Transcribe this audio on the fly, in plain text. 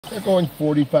They're going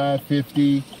 45,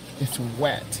 50. It's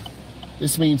wet.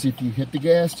 This means if you hit the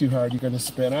gas too hard, you're going to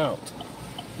spin out.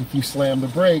 If you slam the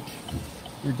brake,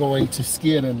 you're going to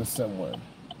skid into someone.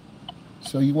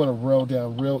 So you want to roll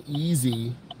down real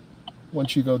easy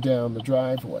once you go down the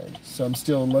driveway. So I'm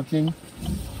still looking.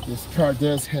 This car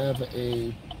does have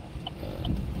a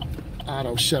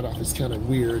auto shut off. It's kind of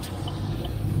weird.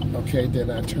 Okay,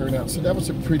 then I turn out. So that was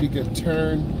a pretty good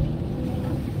turn.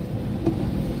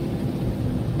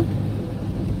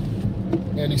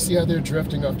 And you see how they're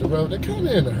drifting off the road? They're kind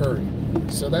of in a hurry.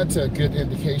 So that's a good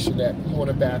indication that you want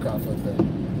to back off of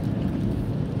them.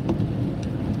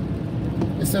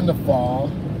 It's in the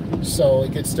fall, so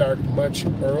it gets dark much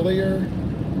earlier.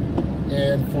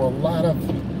 And for a lot of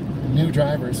new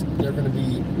drivers, they're going to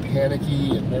be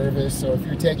panicky and nervous. So if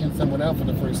you're taking someone out for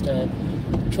the first time,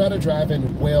 try to drive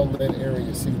in well-lit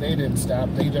areas. See, they didn't stop.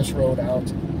 They just rode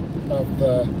out of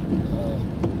the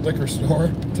liquor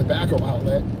store, tobacco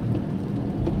outlet.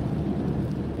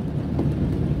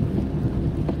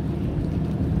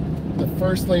 The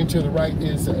first lane to the right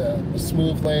is a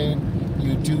smooth lane.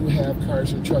 You do have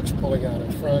cars and trucks pulling out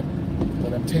in front.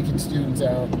 When I'm taking students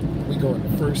out, we go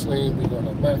in the first lane, we go in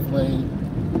the left lane.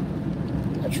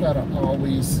 I try to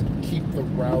always keep the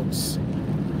routes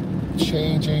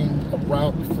changing. A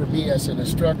route for me as an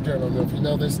instructor, I don't know if you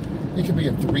know this, it could be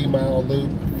a 3-mile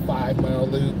loop, 5-mile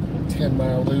loop,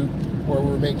 10-mile loop, where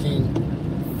we're making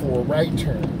 4 right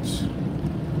turns,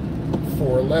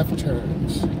 4 left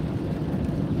turns.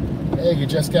 Hey, you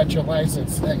just got your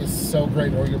license. That is so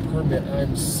great, or your permit.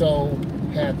 I'm so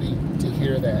happy to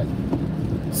hear that.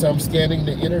 So I'm scanning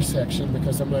the intersection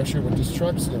because I'm not sure what this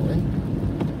truck's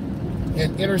doing.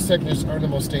 And intersections are the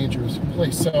most dangerous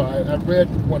place. So I read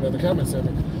one of the comments of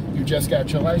it. You just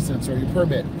got your license or your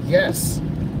permit. Yes.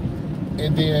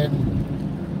 And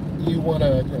then you want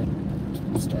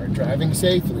to start driving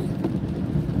safely.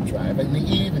 Drive in the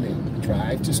evening.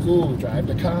 Drive to school. Drive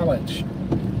to college.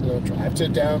 Drive to a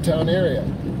downtown area.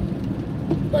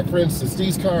 Like for instance,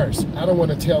 these cars, I don't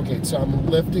want to tailgate, so I'm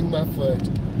lifting my foot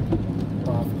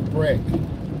off the brake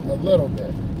a little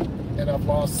bit, and I've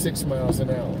lost 6 miles an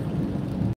hour.